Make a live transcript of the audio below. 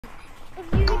Hey,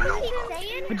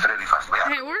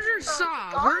 where's your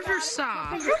saw? Where's your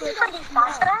saw?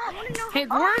 Hey,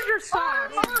 where's your saw?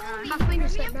 My finger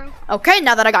slipped, bro. Okay,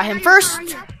 now that I got him first,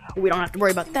 we don't have to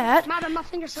worry about that. My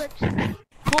finger slipped.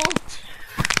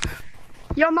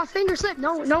 Yo, my finger slipped.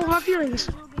 No hard feelings.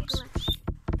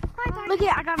 Look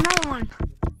at, I got another one.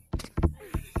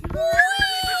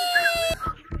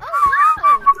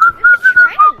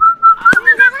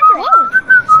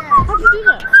 How'd you do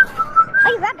that? Oh,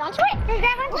 you grabbed onto it? You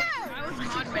grabbed onto it? I was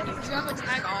mod ready. Do you have a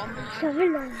tag all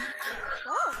mod?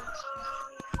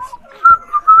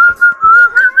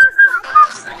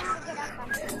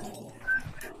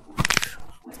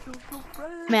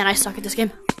 Man, I suck at this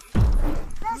game. The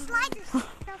slides are so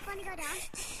fun to go down.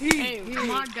 Hey,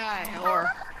 mod guy,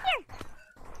 or Here.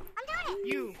 I'm doing it.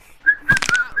 you.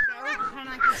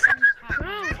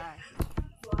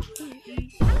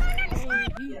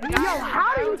 Yo,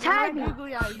 how do you tag me?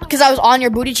 Because I was on your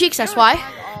booty cheeks, that's why.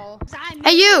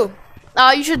 Hey, you!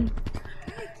 You should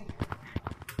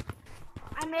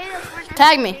I made it for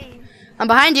tag me. I'm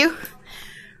behind you.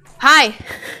 Hi.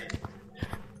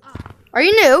 Are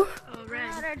you new?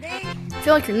 I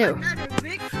feel like you're new.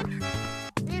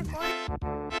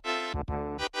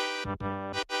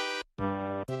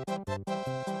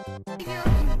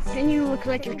 Then you look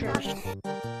like you're trash.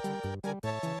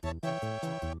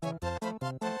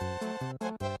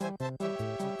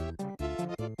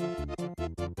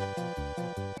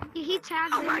 He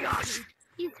tagged him. Oh my gosh.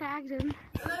 He tagged him.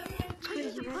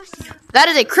 That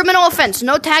is a criminal offense.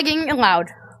 No tagging allowed.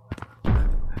 Who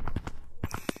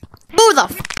the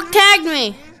f tagged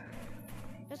me?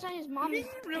 That's not his mommy.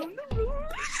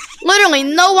 Literally,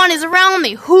 no one is around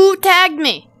me. Who tagged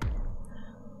me?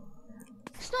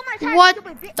 What?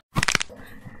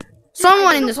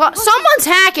 Someone in this. Someone's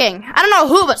hacking. I don't know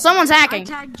who, but someone's hacking. I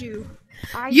tagged you.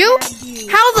 You?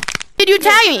 How the f did you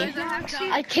tag me?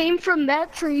 I came from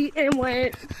that tree and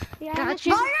went. Got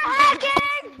you.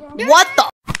 What the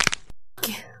f?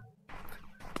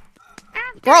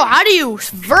 Bro, how do you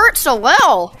vert so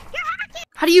well?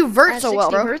 How do you vert so well,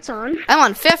 bro? I'm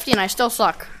on 50 and I still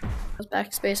suck.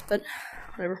 Backspace, but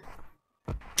whatever.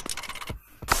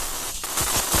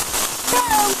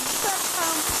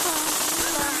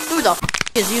 Who the f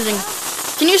is using?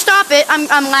 Can you stop it?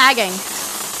 I'm lagging.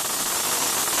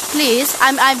 Please,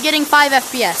 I'm getting 5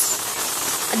 FPS.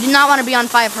 I do not want to be on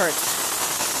 5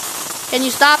 hertz. Can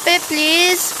you stop it,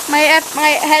 please? My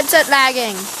headset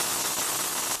lagging.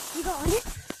 You go on it?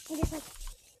 And just like...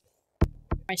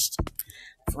 Christ.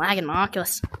 It's lagging my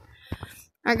Oculus.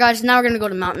 Alright guys, now we're gonna go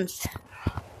to mountains.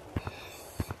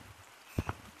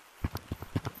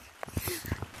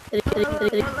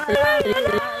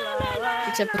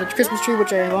 Except for the Christmas tree,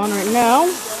 which I have on right now.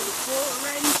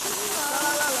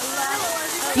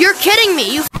 You're kidding me!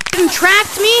 You f***ing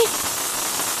tracked me?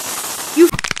 You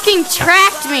f***ing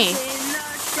tracked me!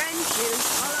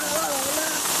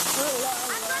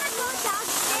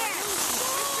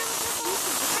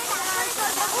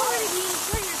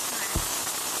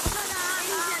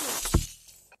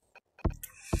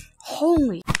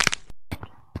 Holy.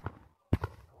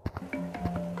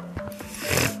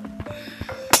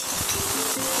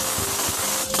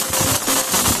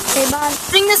 Hey, bud.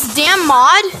 Putting this damn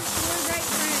mod?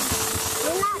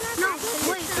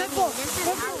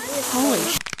 Holy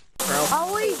shit, bro.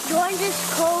 Always join this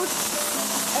code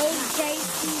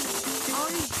AJP.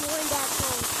 Always join that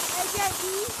code. AJP.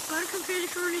 Go to computer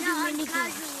short and do mini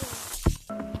games.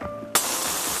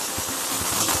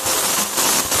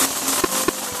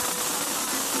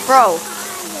 Bro.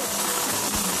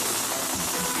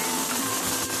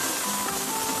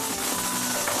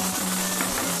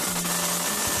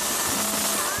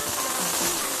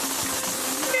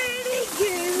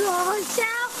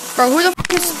 Bro, who the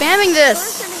f is spamming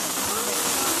this?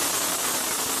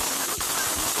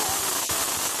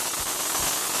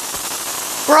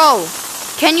 Bro,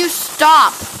 can you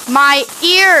stop? My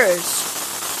ears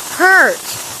hurt.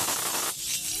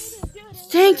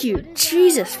 Thank you,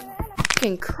 Jesus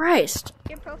fucking Christ.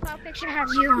 Your profile picture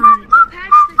has you on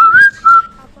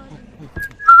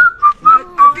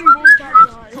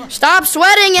it. Stop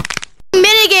sweating in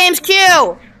minigames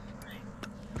queue.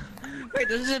 Wait,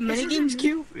 this is a minigames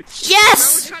queue?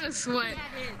 Yes. Trying to sweat.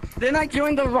 Then I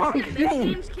joined the wrong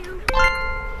thing.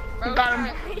 Bro,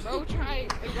 try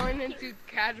going into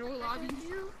casual lobby.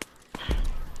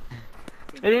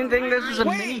 I didn't think this was a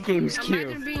minigames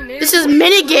queue. This is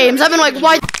minigames. I've been like,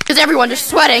 why is everyone just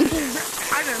sweating?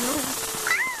 I don't know.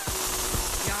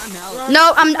 Yeah, I'm out.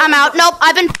 No, I'm out. Nope,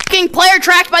 I've been fucking player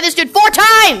tracked by this dude 4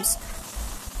 times.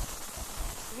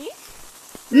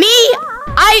 Me?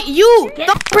 You,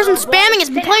 the person spamming has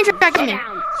been player tracking me.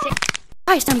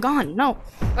 Christ, I'm gone. No.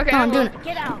 Okay, No, I'm doing it.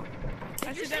 Get out.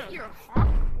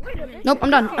 Nope, I'm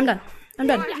done. I'm done. I'm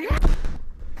done.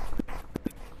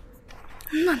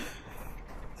 I'm done.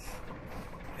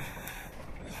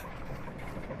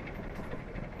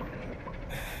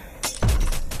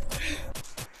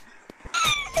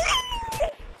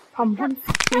 I'm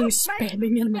fucking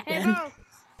spamming him again.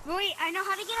 Wait, I know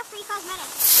how to get a free cosmetic.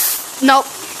 Nope.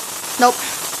 Nope.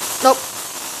 Nope.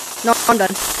 No, I'm done.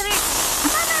 Come here.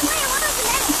 Wait, I want a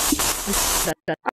cosmetic. Done.